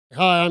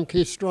Hi, I'm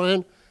Keith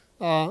Stroyan.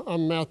 I'm a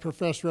math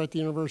professor at the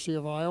University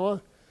of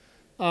Iowa.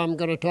 I'm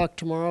going to talk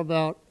tomorrow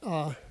about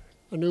a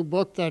new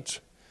book that's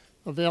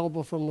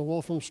available from the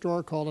Wolfram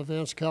store called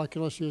Advanced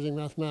Calculus Using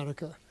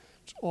Mathematica.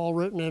 It's all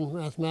written in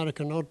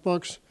Mathematica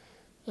notebooks,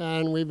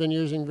 and we've been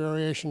using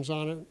variations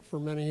on it for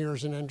many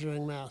years in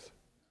engineering math.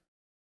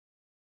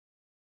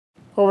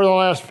 Over the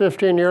last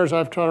 15 years,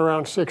 I've taught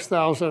around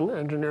 6,000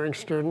 engineering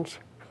students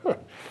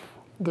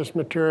this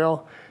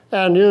material,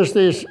 and used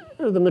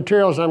the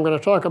materials I'm going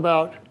to talk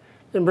about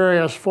in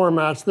various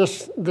formats.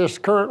 This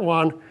current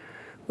one,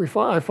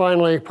 I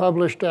finally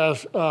published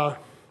as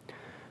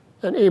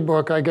an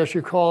ebook, I guess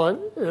you call it,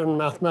 in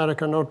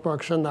Mathematica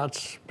notebooks, and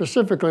that's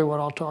specifically what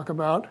I'll talk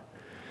about.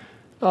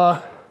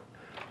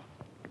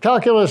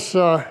 Calculus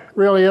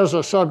really is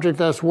a subject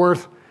that's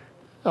worth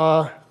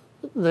the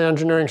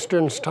engineering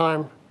students'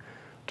 time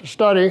to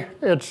study.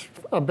 It's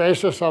a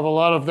basis of a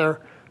lot of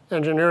their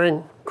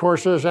engineering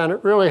courses, and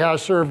it really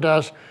has served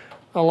as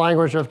a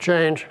language of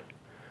change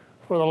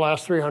for the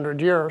last 300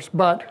 years.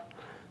 But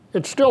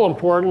it's still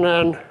important,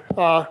 and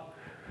I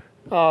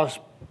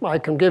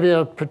can give you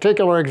a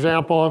particular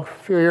example. A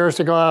few years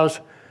ago, I was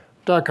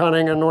duck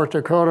hunting in North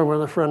Dakota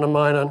with a friend of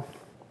mine, and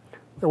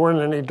there weren't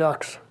any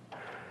ducks.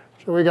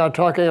 So we got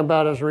talking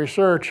about his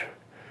research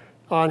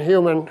on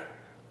human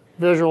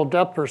visual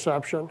depth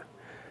perception.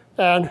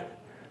 And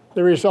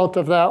the result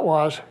of that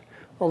was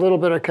a little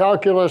bit of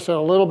calculus and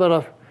a little bit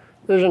of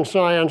vision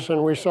science,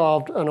 and we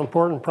solved an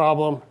important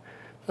problem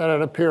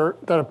that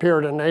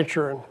appeared in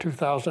Nature in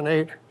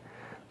 2008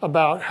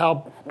 about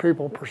how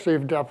people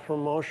perceive depth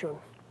from motion.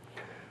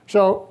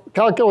 So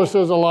calculus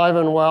is alive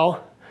and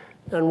well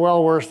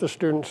worth the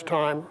student's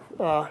time.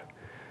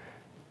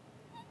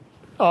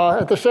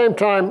 At the same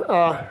time,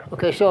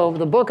 okay, so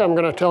the book I'm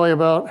going to tell you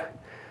about,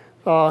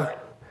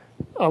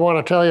 I want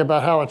to tell you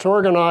about how it's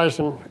organized,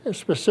 and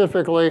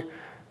specifically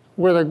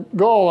with a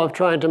goal of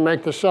trying to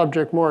make the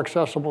subject more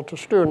accessible to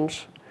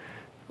students.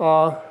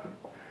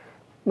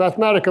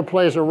 Mathematica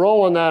plays a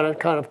role in that at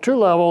kind of two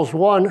levels.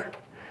 One,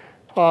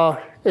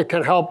 it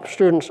can help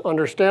students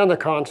understand the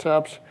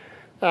concepts,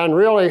 and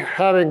really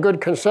having good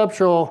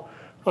conceptual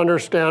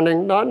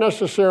understanding, not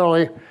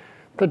necessarily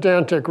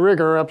pedantic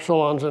rigor,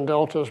 epsilons and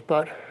deltas,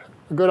 but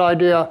a good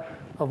idea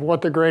of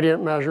what the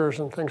gradient measures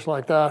and things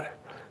like that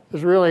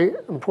is really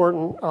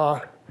important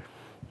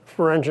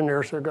for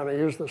engineers who are going to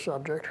use the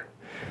subject.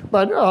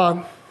 But,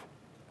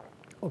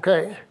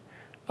 okay,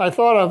 I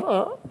thought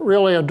of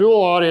really a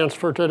dual audience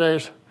for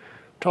today's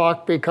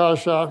talk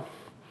because I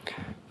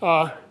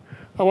want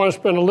to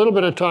spend a little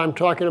bit of time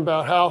talking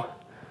about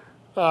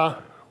how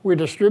we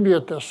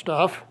distribute this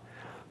stuff.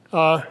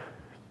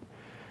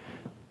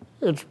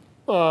 It's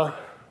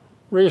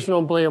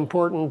reasonably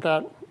important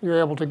that you're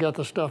able to get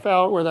the stuff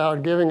out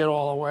without giving it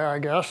all away, I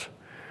guess.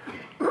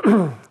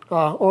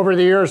 Over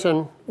the years,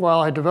 and while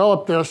I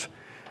developed this,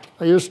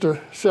 I used to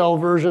sell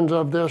versions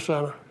of this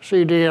on a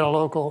CD at a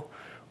local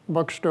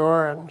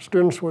bookstore, and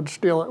students would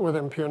steal it with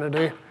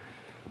impunity.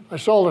 I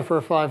sold it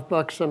for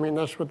 $5. I mean,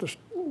 that's what the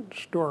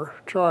store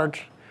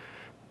charged.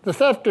 The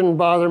theft didn't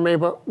bother me,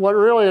 but what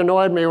really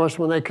annoyed me was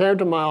when they came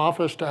to my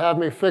office to have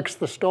me fix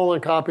the stolen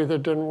copy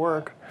that didn't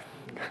work,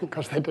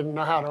 because they didn't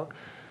know how to.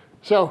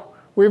 So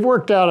we've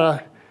worked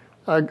out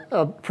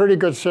a pretty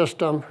good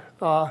system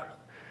at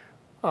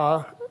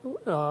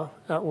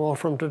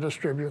Wolfram to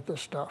distribute this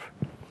stuff.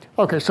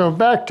 Okay, so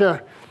back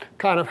to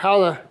kind of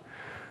how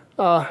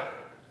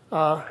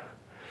the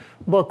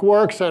book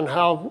works and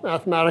how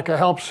Mathematica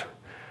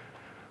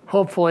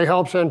hopefully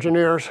helps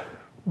engineers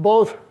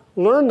both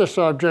learn the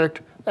subject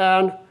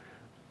and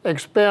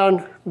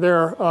expand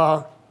their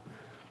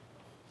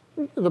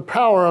the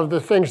power of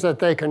the things that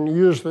they can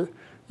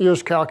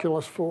use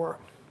calculus for.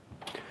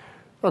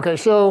 Okay,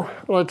 so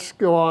let's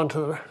go on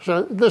to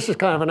so this is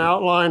kind of an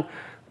outline,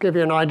 give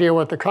you an idea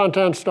what the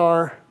contents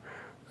are,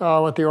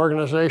 what the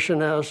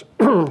organization is,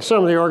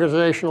 some of the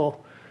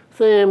organizational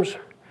themes,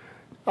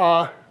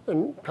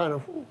 and kind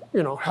of,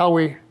 you know, how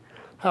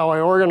I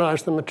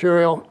organize the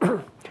material,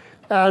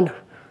 and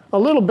a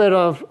little bit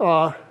of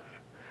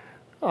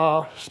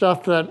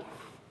stuff that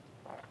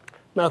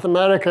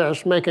Mathematica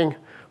is making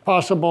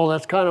possible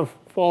that's kind of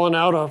fallen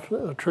out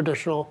of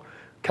traditional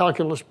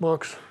calculus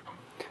books.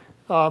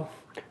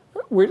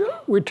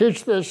 We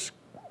teach this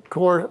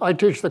course, I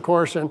teach the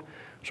course in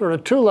sort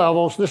of two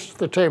levels. This is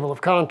the table of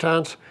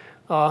contents.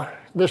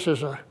 This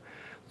is the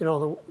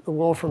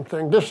Wolfram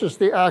thing. This is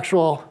the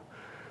actual,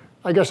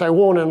 I guess I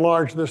won't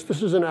enlarge this.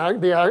 This is an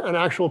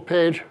actual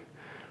page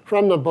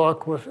from the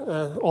book with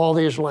all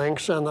these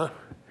links, and the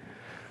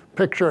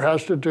picture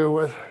has to do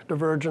with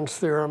divergence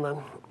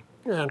theorem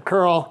and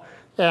curl,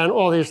 and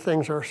all these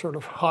things are sort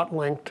of hot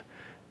linked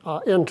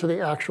into the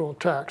actual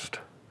text.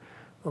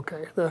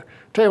 Okay, the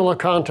table of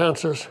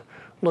contents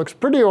looks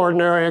pretty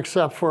ordinary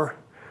except for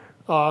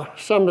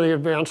some of the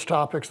advanced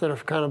topics that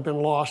have kind of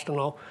been lost, and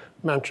I'll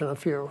mention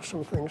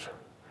some things.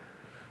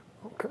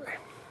 Okay,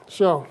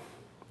 so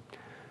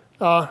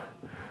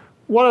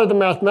one of the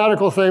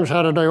mathematical things,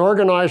 how did I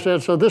organize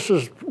it? So this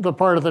is the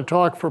part of the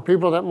talk for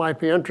people that might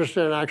be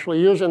interested in actually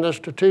using this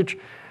to teach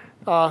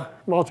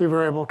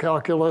multivariable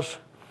calculus.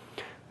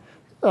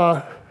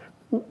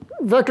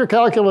 Vector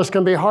calculus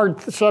can be a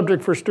hard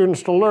subject for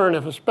students to learn,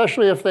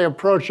 especially if they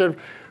approach it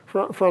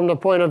from the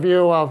point of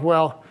view of,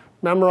 well,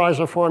 memorize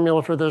a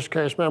formula for this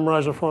case,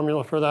 memorize a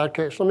formula for that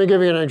case. Let me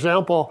give you an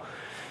example.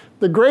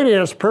 The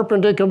gradient is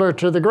perpendicular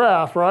to the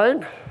graph,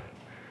 right?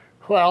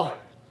 Well,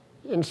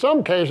 in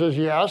some cases,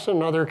 yes.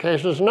 In other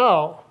cases,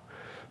 no.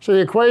 So the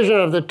equation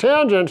of the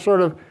tangent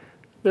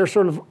there's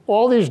sort of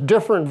all these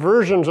different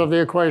versions of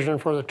the equation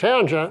for the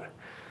tangent.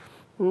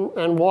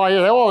 And why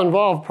they all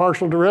involve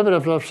partial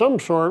derivatives of some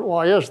sort.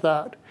 Why is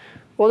that?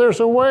 Well, there's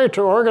a way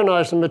to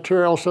organize the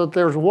material so that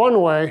there's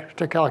one way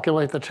to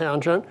calculate the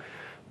tangent,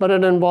 but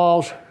it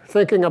involves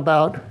thinking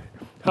about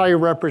how you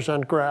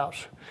represent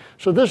graphs.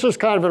 So this is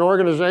kind of an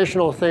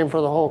organizational theme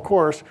for the whole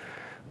course.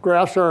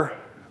 Graphs are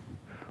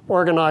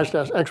organized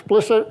as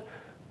explicit,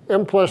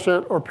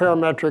 implicit, or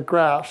parametric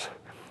graphs.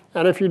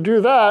 And if you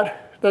do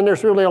that, then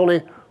there's really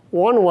only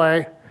one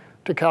way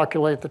to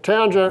calculate the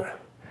tangent.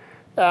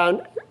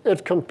 And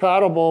it's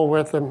compatible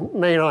with the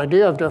main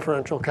idea of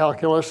differential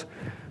calculus,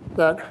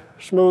 that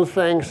smooth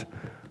things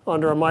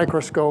under a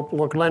microscope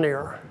look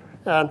linear.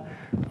 And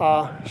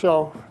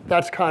so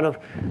that's kind of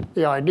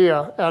the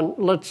idea. And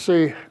let's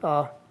see,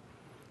 I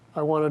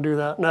want to do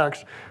that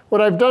next.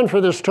 What I've done for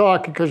this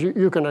talk, because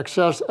you can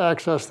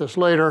access this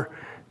later,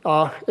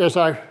 is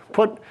I've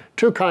put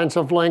two kinds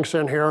of links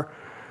in here.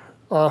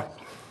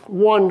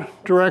 One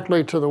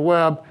directly to the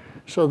web.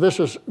 So this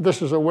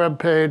is a web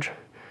page.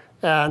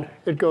 And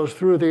it goes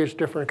through these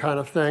different kind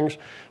of things.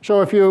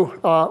 So if you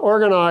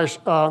organize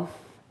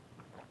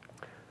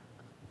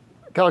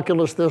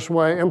calculus this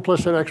way,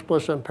 implicit,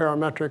 explicit, and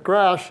parametric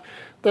graphs,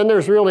 then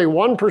there's really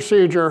one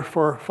procedure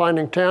for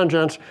finding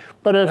tangents,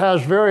 but it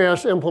has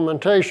various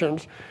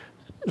implementations.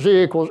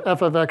 Z equals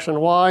f of x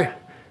and y,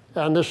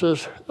 and this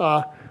is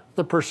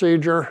the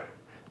procedure.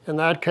 In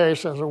that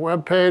case, as a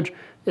web page,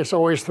 it's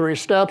always 3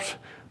 steps.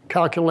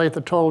 Calculate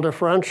the total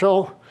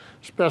differential,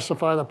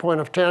 specify the point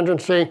of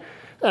tangency,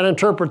 and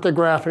interpret the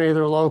graph in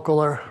either local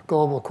or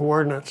global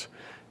coordinates.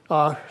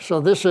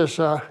 So this is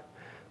the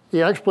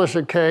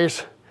explicit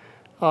case.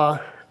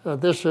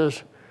 This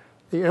is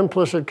the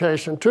implicit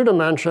case in 2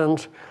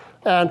 dimensions.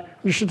 And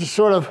you should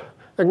sort of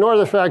ignore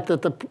the fact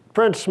that the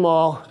print's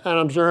small and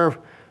observe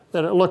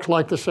that it looks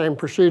like the same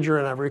procedure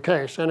in every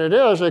case. And it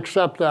is,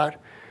 except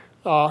that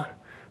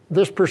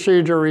this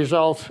procedure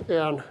results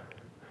in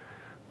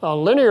a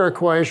linear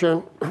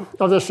equation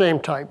of the same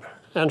type.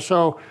 And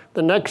so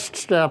the next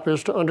step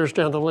is to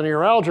understand the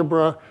linear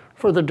algebra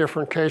for the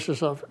different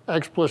cases of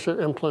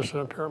explicit, implicit,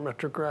 and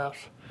parametric graphs.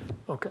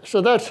 Okay,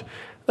 so that's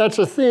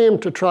a theme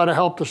to try to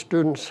help the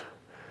students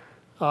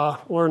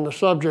learn the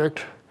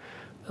subject.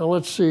 Now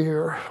let's see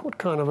here, what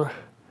kind of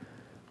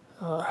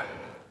a,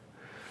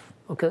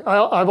 okay,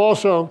 I've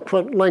also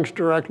put links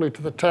directly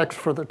to the text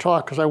for the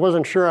talk because I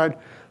wasn't sure I'd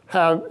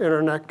have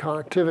internet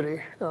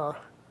connectivity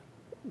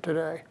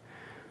today.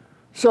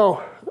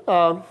 So,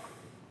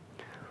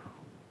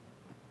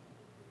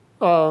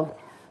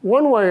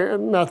 one way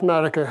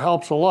Mathematica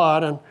helps a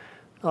lot, and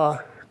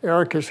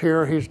Eric is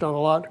here, he's done a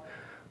lot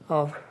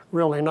of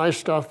really nice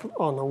stuff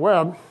on the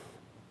web.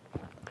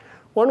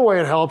 One way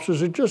it helps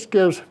is it just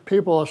gives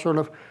people a sort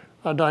of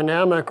a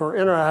dynamic or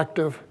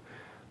interactive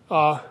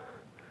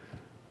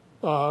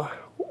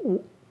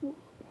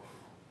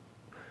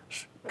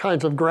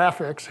kinds of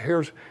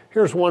graphics.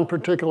 Here's one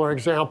particular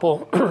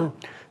example.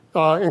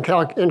 In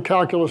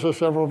calculus of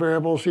several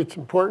variables, it's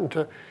important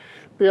to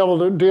be able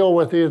to deal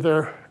with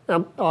either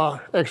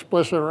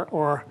explicit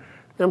or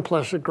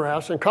implicit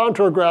graphs. And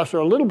contour graphs are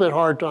a little bit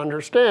hard to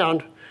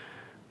understand.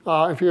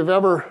 If you've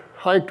ever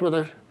hiked with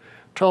a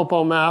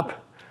topo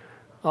map,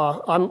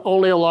 I'm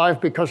only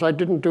alive because I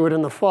didn't do it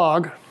in the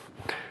fog.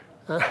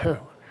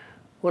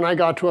 When I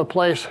got to a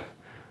place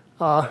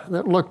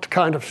that looked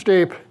kind of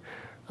steep,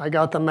 I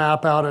got the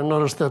map out and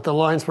noticed that the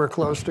lines were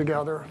close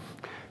together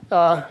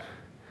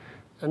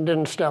and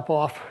didn't step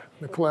off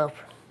the cliff.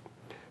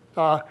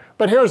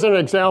 But here's an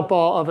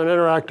example of an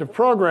interactive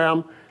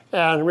program.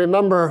 And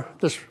remember,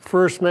 this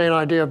first main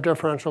idea of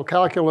differential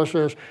calculus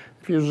is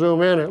if you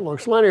zoom in, it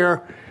looks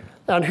linear.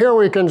 And here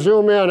we can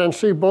zoom in and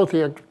see both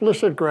the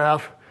explicit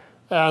graph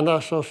and the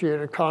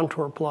associated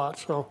contour plot.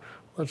 So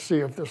let's see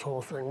if this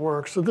whole thing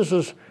works. So this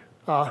is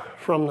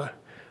from the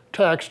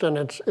text, and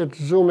it's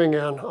zooming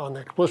in on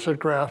the explicit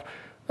graph.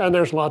 And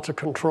there's lots of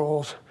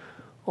controls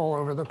all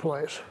over the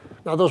place.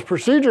 Now those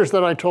procedures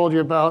that I told you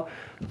about,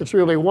 it's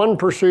really one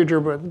procedure,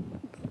 but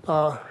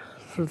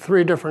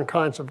 3 different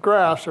kinds of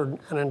graphs and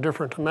in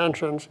different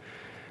dimensions.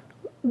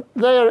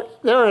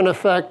 They're in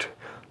effect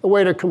a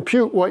way to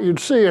compute what you'd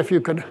see if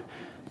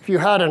you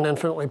had an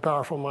infinitely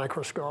powerful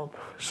microscope.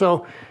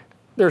 So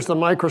there's the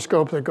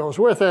microscope that goes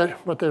with it,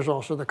 but there's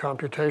also the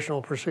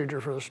computational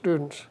procedure for the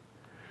students.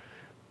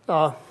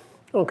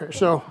 Okay,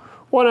 so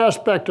one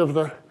aspect of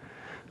the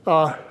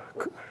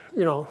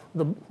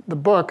the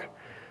book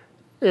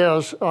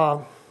is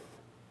to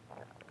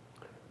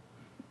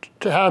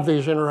have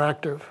these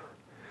interactive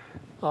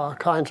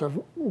kinds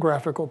of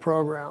graphical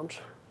programs.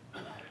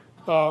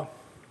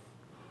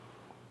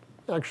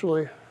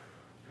 Actually,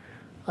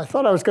 I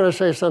thought I was going to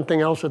say something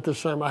else at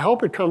this time. I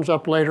hope it comes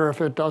up later. If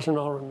it doesn't,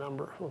 I'll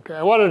remember. Okay,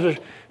 I wanted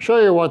to show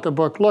you what the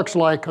book looks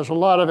like, because a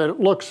lot of it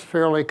looks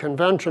fairly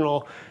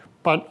conventional,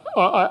 but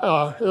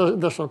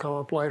this will come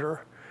up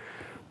later.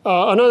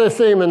 Another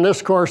theme in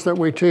this course that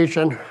we teach,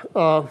 and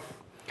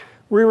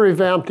we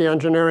revamped the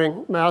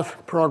engineering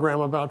math program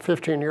about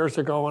 15 years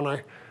ago when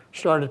I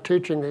started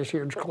teaching these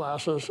huge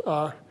classes,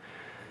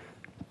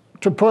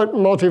 to put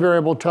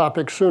multivariable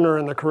topics sooner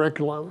in the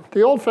curriculum.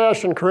 The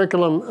old-fashioned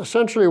curriculum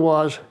essentially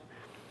was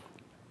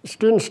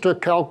students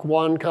took Calc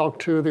 1, Calc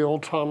 2, the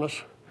old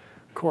Thomas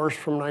course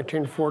from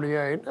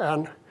 1948,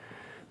 and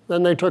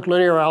then they took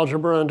linear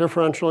algebra and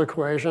differential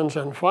equations,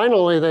 and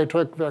finally they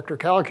took vector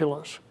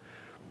calculus.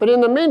 But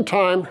in the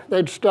meantime,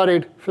 they'd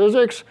studied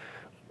physics,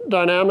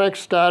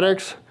 dynamics,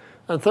 statics,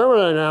 and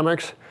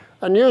thermodynamics,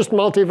 and used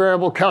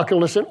multivariable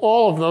calculus in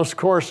all of those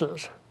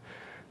courses.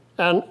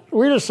 And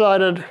we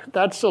decided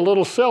that's a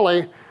little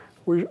silly.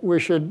 We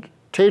should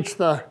teach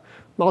the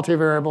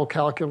multivariable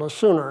calculus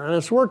sooner. And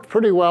it's worked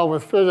pretty well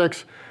with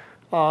physics.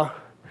 The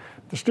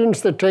students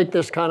that take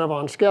this kind of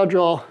on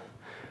schedule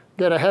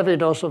get a heavy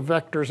dose of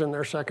vectors in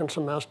their second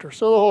semester.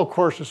 So the whole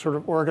course is sort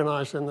of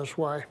organized in this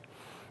way.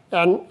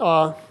 And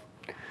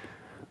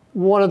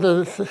one of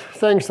the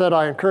things that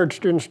I encourage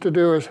students to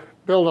do is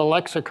build a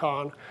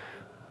lexicon.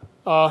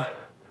 Not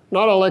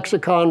a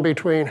lexicon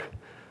between,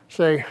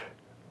 say,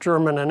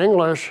 German and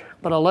English,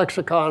 but a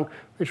lexicon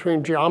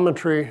between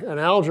geometry and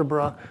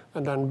algebra,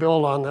 and then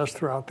build on this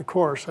throughout the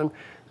course. And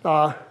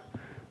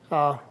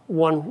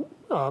one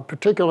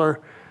particular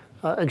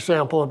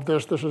example of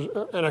this is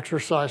an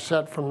exercise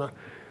set from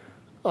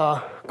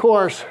the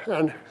course,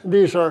 and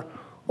these are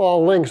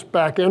all links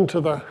back into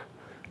the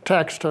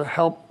text to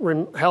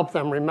help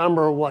them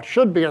remember what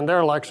should be in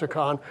their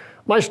lexicon.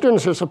 My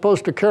students are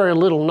supposed to carry a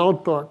little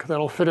notebook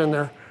that'll fit in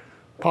their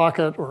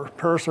pocket or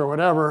purse or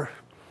whatever.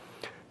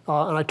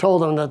 And I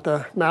told them that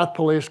the math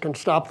police can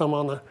stop them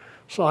on the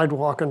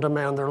sidewalk and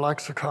demand their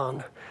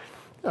lexicon.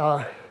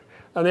 And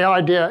the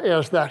idea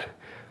is that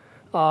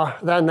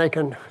then they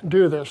can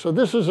do this. So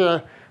this is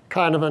a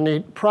kind of a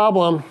neat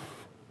problem.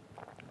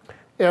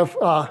 If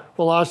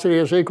velocity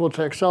is equal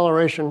to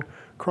acceleration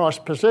cross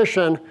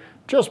position,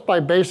 just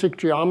by basic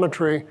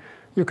geometry,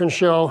 you can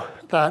show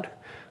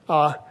that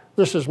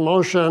this is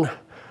motion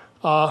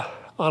on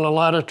a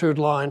latitude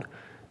line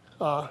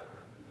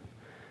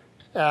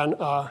and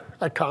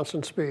at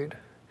constant speed.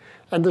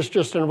 And this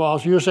just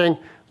involves using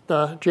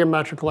the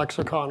geometric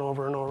lexicon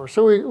over and over.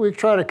 So we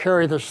try to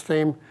carry this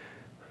theme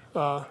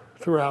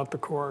throughout the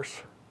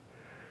course.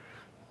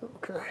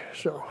 Okay,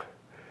 so,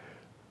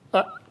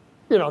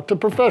 to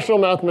professional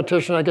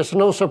mathematicians, I guess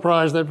no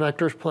surprise that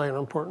vectors play an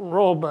important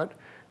role, but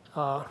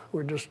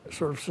we're just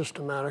sort of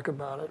systematic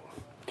about it.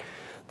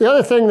 The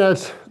other thing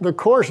that the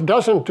course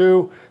doesn't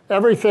do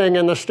everything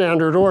in the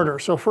standard order.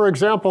 So for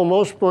example,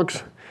 most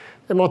books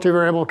in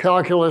multivariable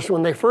calculus,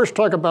 when they first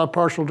talk about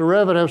partial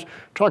derivatives,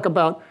 talk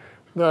about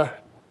the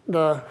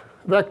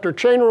vector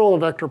chain rule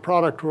and vector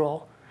product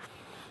rule.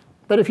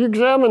 But if you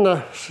examine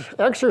the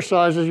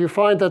exercises, you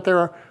find that there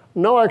are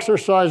no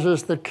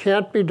exercises that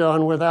can't be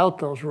done without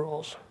those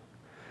rules.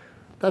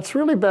 That's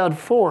really bad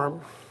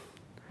form.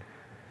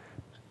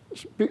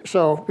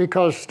 So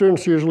because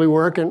students usually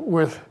work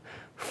with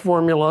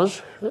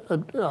formulas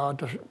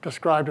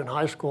described in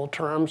high school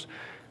terms,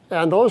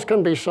 and those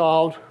can be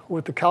solved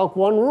with the Calc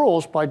 1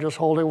 rules by just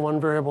holding one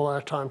variable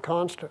at a time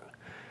constant.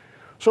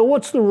 So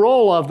what's the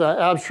role of the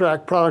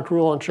abstract product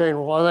rule and chain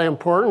rule? Are they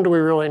important? Do we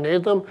really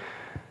need them?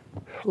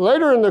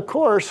 Later in the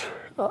course,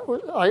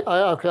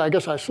 I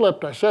guess I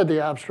slipped. I said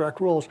the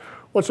abstract rules.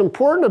 What's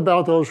important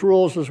about those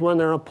rules is when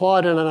they're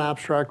applied in an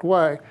abstract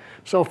way.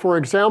 So for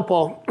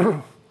example,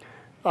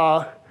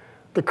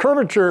 the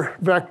curvature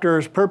vector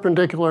is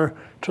perpendicular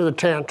to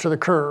the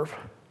curve.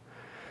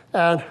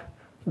 And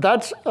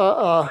that's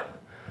a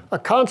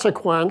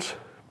consequence,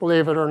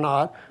 believe it or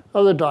not,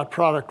 of the dot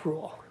product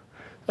rule.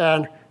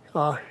 And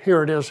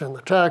here it is in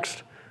the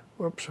text.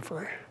 Whoops, if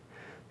I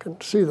can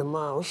see the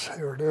mouse,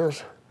 here it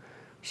is.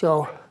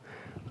 So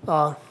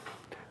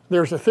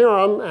there's a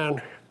theorem,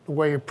 and the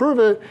way you prove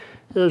it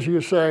is you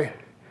say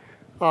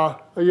a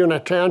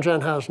unit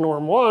tangent has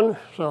norm 1,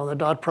 so the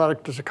dot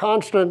product is a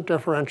constant,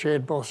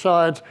 differentiate both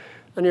sides,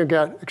 and you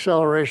get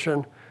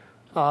acceleration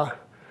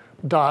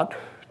dot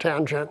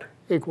tangent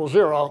equals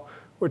 0,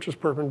 which is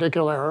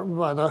perpendicular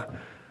by the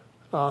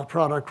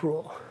product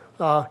rule.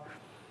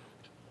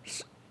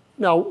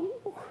 Now,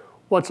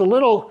 what's a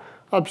little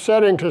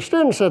upsetting to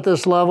students at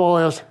this level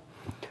is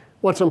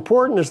what's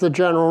important is the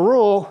general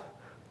rule,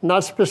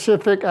 not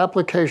specific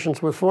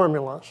applications with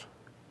formulas.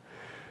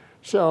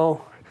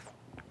 So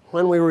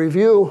when we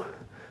review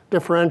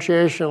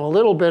differentiation a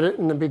little bit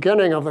in the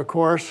beginning of the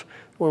course,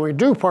 when we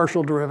do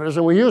partial derivatives,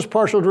 and we use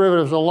partial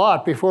derivatives a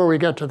lot before we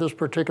get to this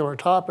particular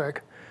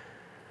topic,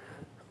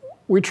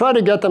 we try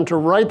to get them to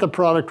write the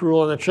product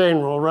rule and the chain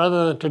rule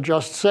rather than to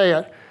just say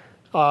it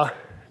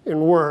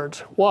in words.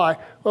 Why?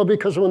 Well,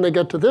 because when they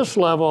get to this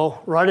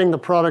level, writing the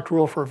product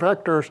rule for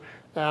vectors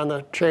and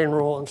the chain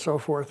rule and so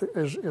forth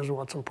is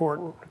what's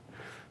important.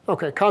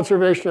 Okay,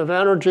 conservation of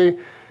energy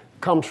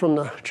comes from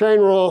the chain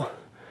rule.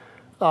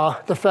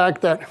 The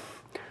fact that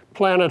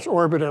planets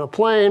orbit in a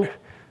plane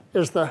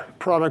is the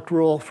product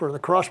rule for the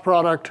cross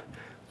product.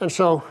 And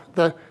so,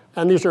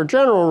 and these are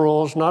general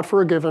rules, not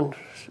for a given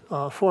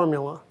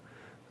formula.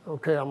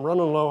 Okay, I'm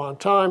running low on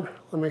time.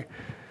 Let me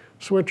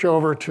switch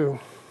over to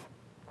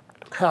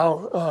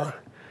how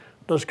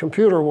does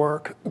computer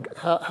work?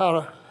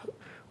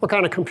 What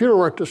kind of computer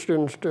work do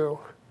students do?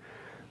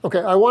 Okay,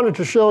 I wanted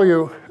to show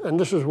you, and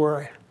this is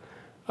where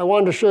I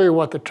wanted to show you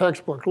what the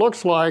textbook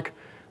looks like.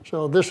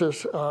 So this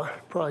is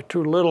probably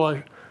too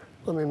little.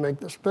 Let me make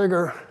this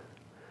bigger.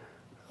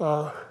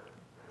 So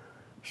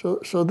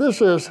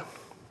this is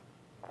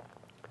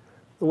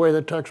the way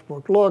the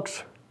textbook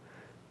looks.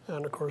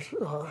 And of course,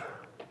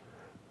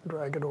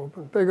 drag it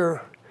open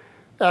bigger.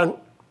 And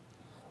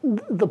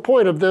the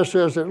point of this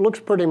is it looks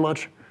pretty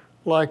much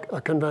like a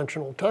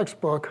conventional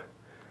textbook.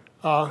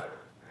 But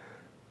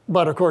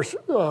of course,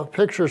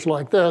 pictures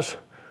like this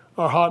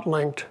are hot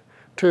linked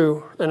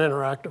to an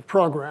interactive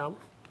program.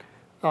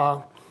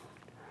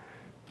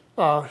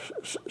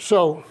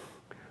 So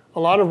a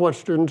lot of what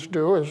students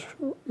do is,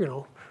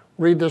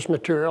 read this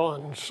material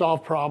and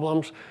solve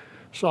problems,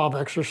 solve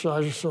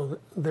exercises. So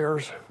there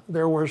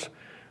was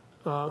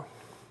a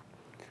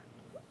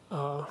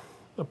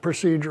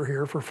procedure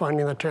here for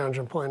finding the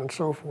tangent plane and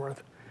so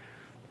forth.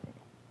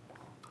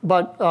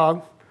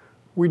 But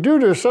we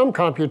do some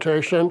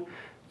computation,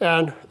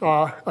 and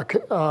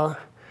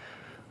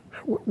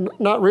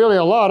not really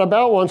a lot.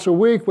 About once a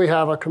week, we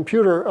have a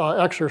computer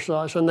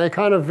exercise, and they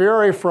kind of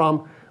vary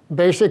from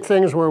basic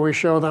things where we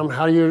show them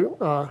how you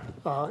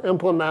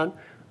implement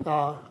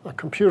a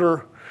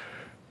computer,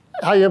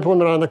 how you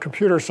implement on the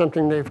computer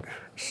something they've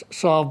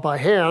solved by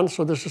hand.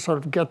 So this is sort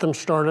of get them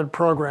started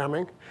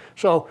programming.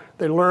 So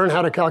they learn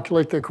how to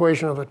calculate the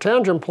equation of a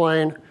tangent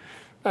plane,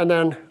 and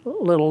then a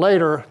little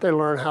later, they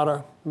learn how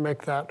to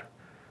make that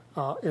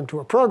into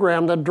a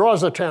program that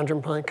draws a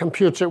tangent plane,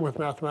 computes it with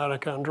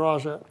Mathematica, and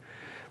draws it.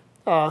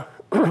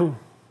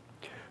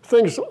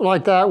 Things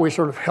like that, we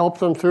sort of help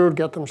them through,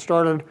 get them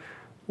started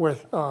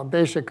with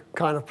basic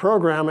kind of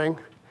programming.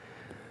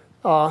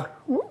 By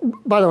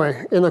the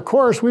way, in the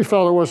course, we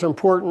felt it was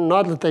important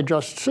not that they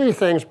just see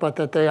things, but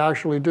that they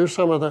actually do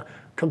some of the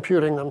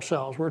computing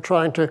themselves. We're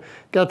trying to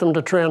get them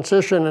to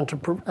transition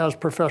into, as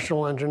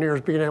professional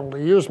engineers, being able to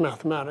use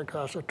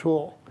Mathematica as a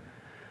tool.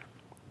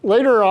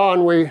 Later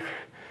on,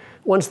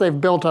 once they've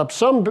built up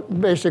some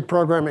basic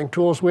programming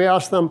tools, we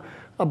ask them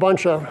a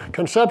bunch of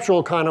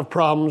conceptual kind of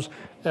problems.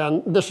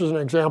 And this is an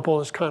example.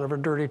 It's kind of a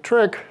dirty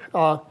trick.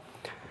 Draw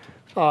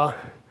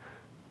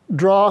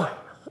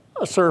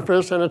a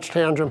surface and its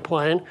tangent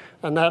plane,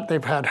 and that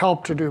they've had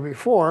help to do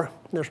before.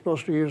 They're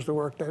supposed to use the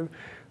work they've.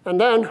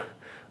 And then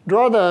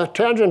draw the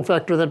tangent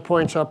vector that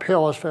points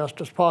uphill as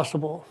fast as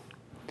possible.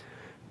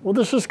 Well,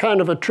 this is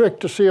kind of a trick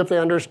to see if they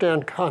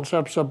understand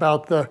concepts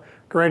about the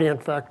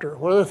gradient vector.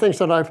 One of the things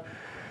that I've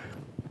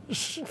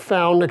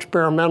found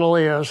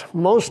experimentally is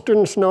most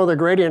students know the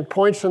gradient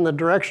points in the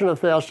direction of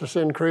fastest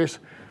increase,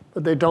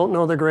 but they don't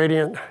know the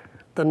gradient.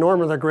 The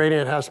norm of the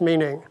gradient has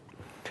meaning.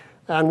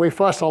 And we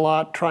fuss a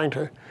lot trying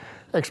to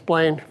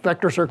explain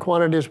vectors are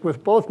quantities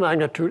with both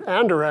magnitude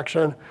and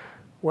direction.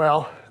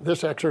 Well,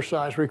 this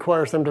exercise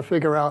requires them to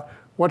figure out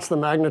what's the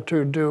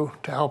magnitude do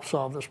to help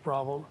solve this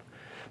problem.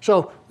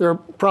 So there are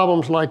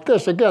problems like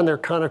this. Again, they're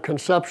kind of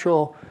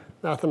conceptual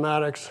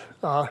mathematics.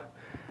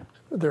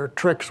 They're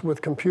tricks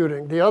with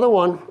computing. The other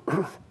one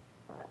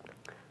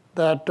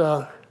that,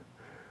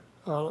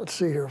 let's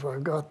see here if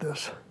I've got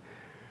this.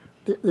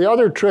 The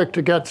other trick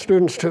to get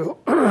students to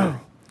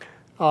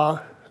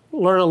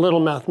learn a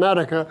little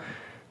Mathematica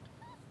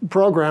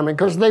programming,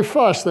 because they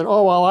fuss that,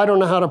 oh, well, I don't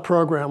know how to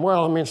program.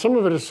 Well, I mean, some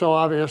of it is so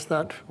obvious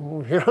that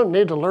you don't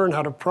need to learn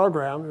how to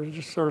program. You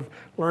just sort of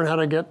learn how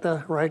to get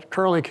the right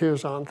curly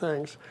cues on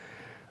things.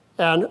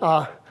 And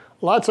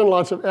lots and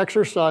lots of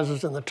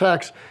exercises in the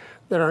text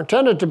that are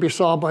intended to be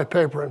solved by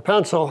paper and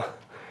pencil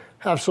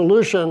have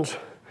solutions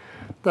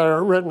that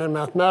are written in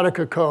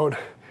Mathematica code.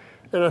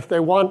 And if they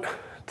want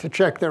to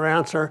check their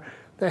answer,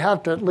 they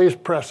have to at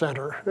least press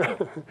enter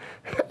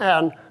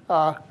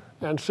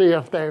and see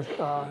if they've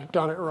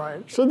done it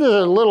right. So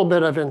there's a little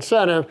bit of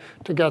incentive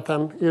to get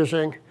them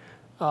using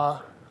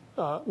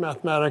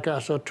Mathematica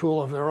as a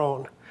tool of their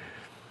own.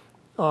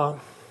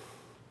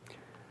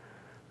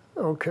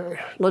 Okay,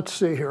 let's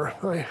see here.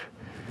 My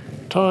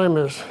time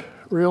is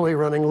really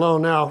running low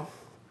now.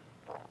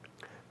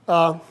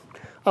 I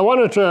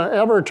wanted to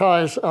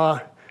advertise,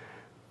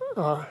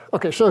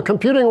 okay, so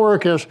computing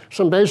work is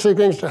some basic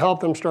things to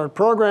help them start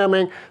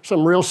programming,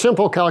 some real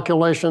simple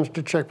calculations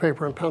to check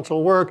paper and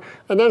pencil work,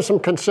 and then some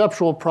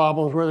conceptual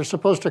problems where they're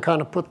supposed to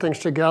kind of put things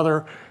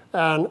together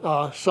and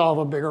solve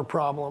a bigger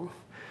problem.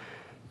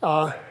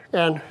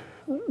 And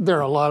there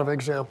are a lot of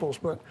examples,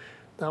 but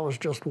that was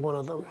just one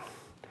of them.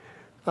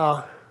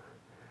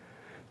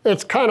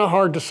 It's kind of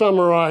hard to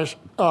summarize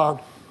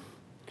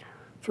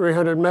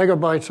 300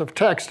 megabytes of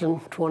text in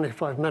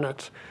 25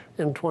 minutes,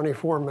 in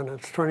 24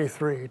 minutes,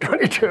 23,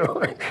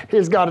 22.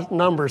 He's got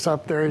numbers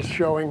up there he's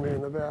showing me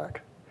in the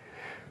back.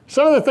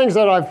 Some of the things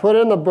that I've put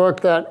in the book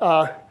that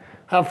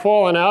have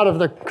fallen out of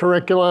the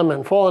curriculum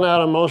and fallen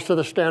out of most of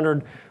the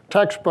standard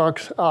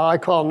textbooks, I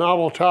call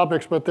novel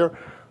topics, but they're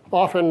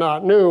often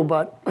not new,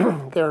 but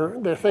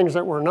they're things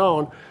that were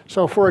known.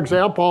 So for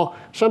example,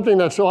 something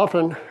that's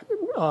often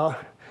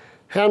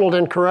handled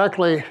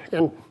incorrectly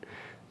in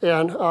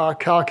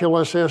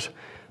calculus is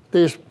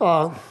these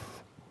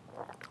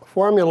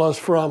formulas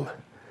from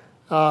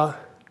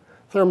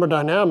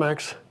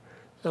thermodynamics.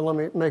 And let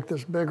me make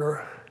this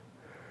bigger.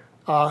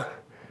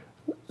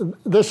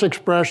 This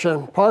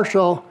expression,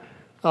 partial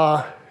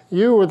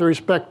u with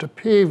respect to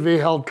p, v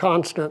held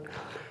constant.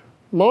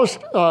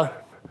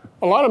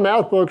 A lot of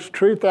math books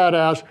treat that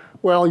as,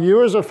 well,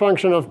 u is a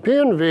function of p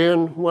and v,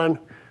 and when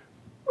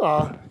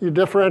you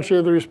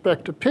differentiate with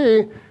respect to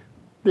p,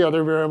 the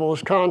other variable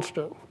is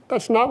constant.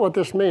 That's not what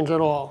this means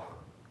at all.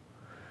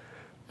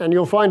 And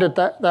you'll find it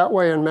that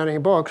way in many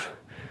books.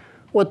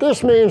 What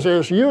this means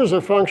is u is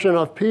a function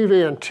of p,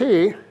 v, and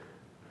t.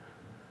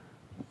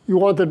 You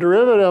want the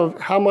derivative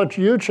of how much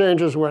u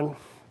changes when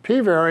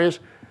p varies.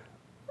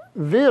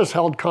 V is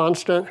held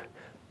constant,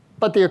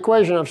 but the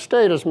equation of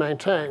state is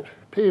maintained.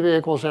 PV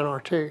equals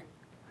nRT.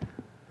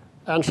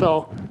 And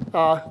so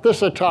this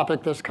is a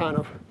topic that's kind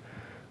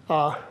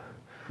of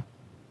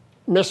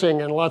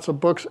missing in lots of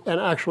books and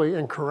actually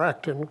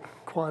incorrect in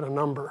quite a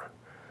number.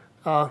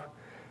 How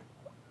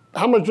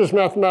much does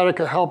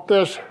Mathematica help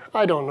this?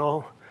 I don't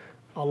know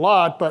a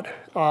lot, but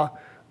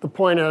the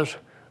point is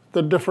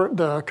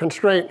the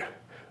constraint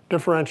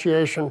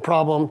differentiation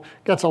problem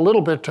gets a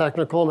little bit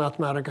technical.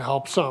 Mathematica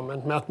helps some,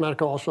 and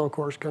Mathematica also, of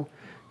course, can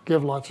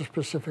give lots of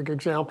specific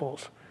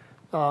examples.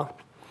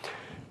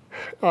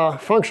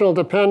 Functional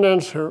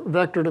dependence or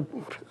vector,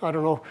 I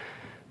don't know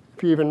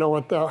if you even know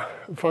what the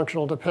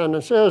functional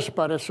dependence is,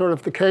 but it's sort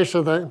of the case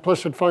of the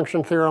implicit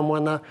function theorem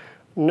when the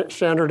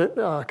standard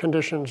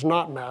condition is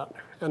not met.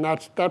 And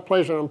that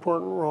plays an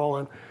important role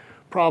in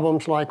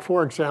problems like,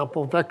 for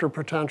example, vector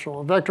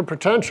potential. Vector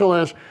potential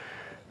is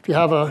if you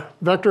have a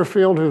vector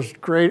field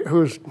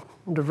whose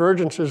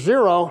divergence is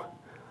 0,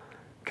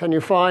 can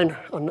you find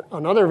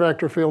another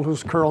vector field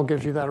whose curl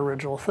gives you that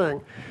original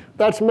thing?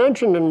 That's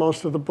mentioned in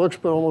most of the books,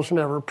 but almost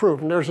never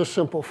proved. And there's a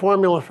simple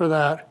formula for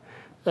that,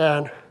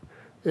 and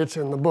it's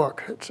in the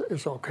book.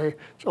 It's okay.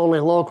 It's only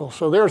local.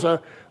 So there's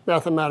a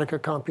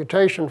Mathematica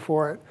computation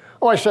for it.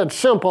 Oh, I said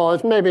simple.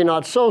 It's maybe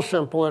not so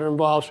simple. It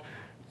involves,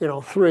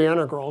 3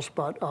 integrals,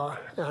 but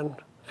and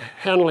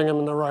handling them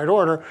in the right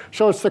order.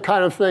 So it's the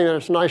kind of thing that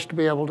it's nice to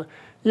be able to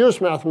use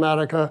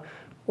Mathematica,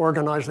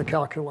 organize the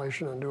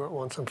calculation, and do it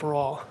once and for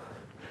all.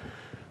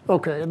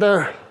 Okay,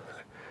 there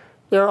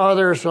are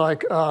others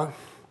like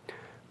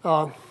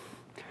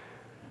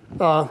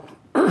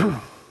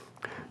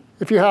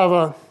if you have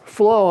a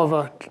flow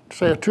of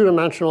say a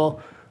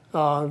two-dimensional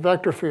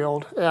vector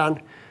field, and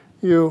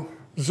you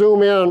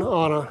zoom in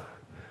on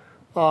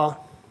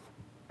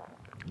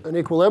an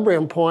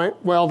equilibrium point,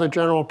 well, the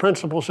general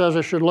principle says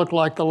it should look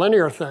like the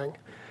linear thing.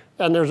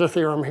 And there's a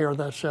theorem here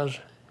that says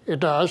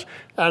it does,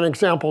 and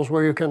examples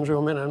where you can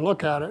zoom in and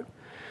look at it.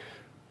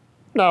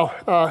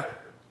 Now,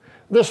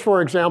 this,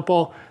 for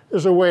example,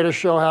 is a way to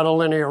show how to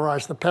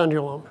linearize the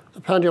pendulum.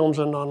 The pendulum's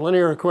a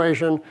nonlinear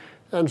equation,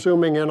 and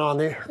zooming in on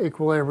the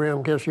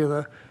equilibrium gives you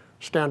the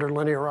standard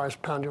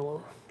linearized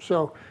pendulum.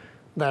 So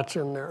that's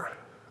in there.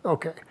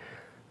 Okay,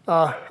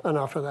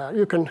 enough of that.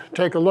 You can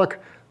take a look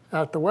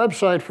at the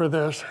website for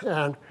this,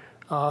 and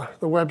the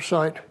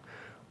website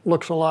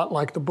looks a lot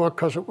like the book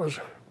because it was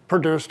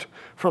produced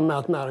from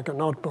Mathematica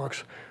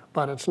notebooks,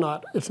 but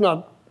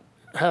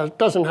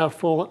doesn't have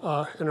full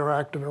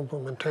interactive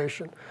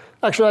implementation.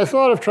 Actually, I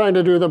thought of trying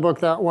to do the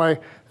book that way,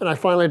 and I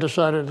finally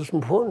decided it's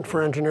important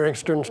for engineering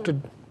students to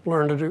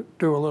learn to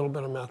do a little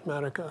bit of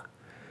Mathematica.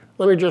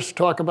 Let me just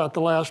talk about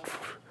the last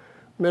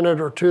minute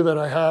or two that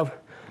I have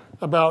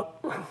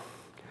about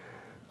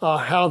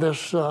how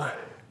this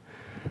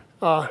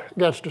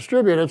gets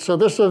distributed. So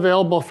this is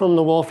available from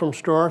the Wolfram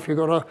store. If you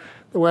go to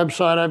the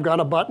website, I've got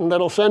a button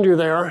that'll send you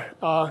there.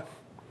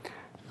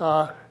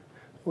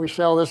 We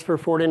sell this for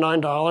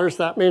 $49.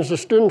 That means the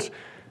students,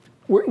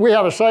 we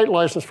have a site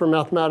license for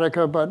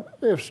Mathematica, but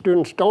if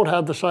students don't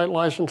have the site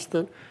license,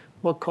 the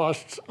book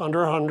costs under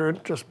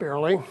 $100, just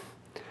barely.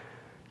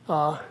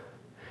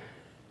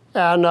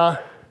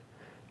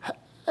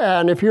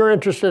 And if you're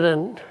interested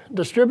in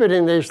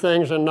distributing these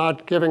things and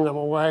not giving them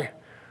away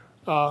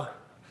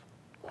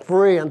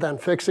free and then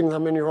fixing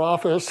them in your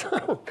office,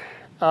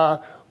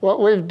 what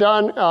we've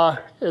done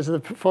is the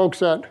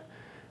folks at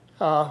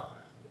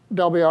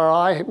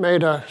WRI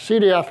made a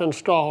CDF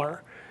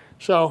installer.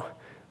 So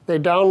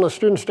the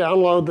students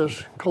download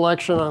this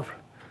collection of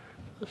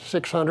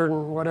 600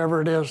 and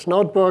whatever it is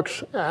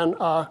notebooks, and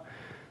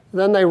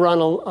then they run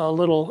a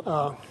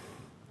little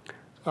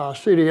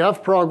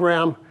CDF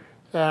program,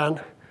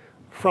 and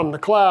from the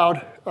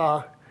cloud,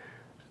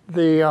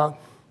 the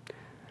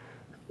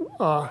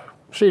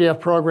CDF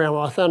program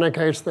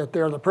authenticates that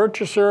they're the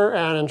purchaser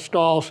and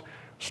installs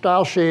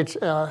style sheets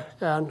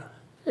and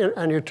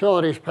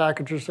utilities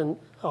packages and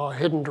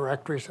hidden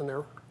directories in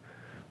their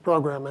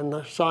program. And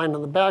the sign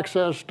on the back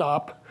says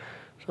stop.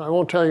 So I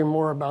won't tell you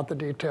more about the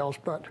details,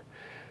 but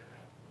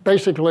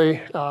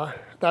basically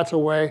that's a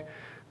way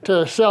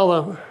to sell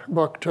the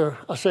book to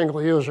a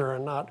single user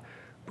and not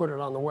put it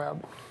on the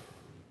web.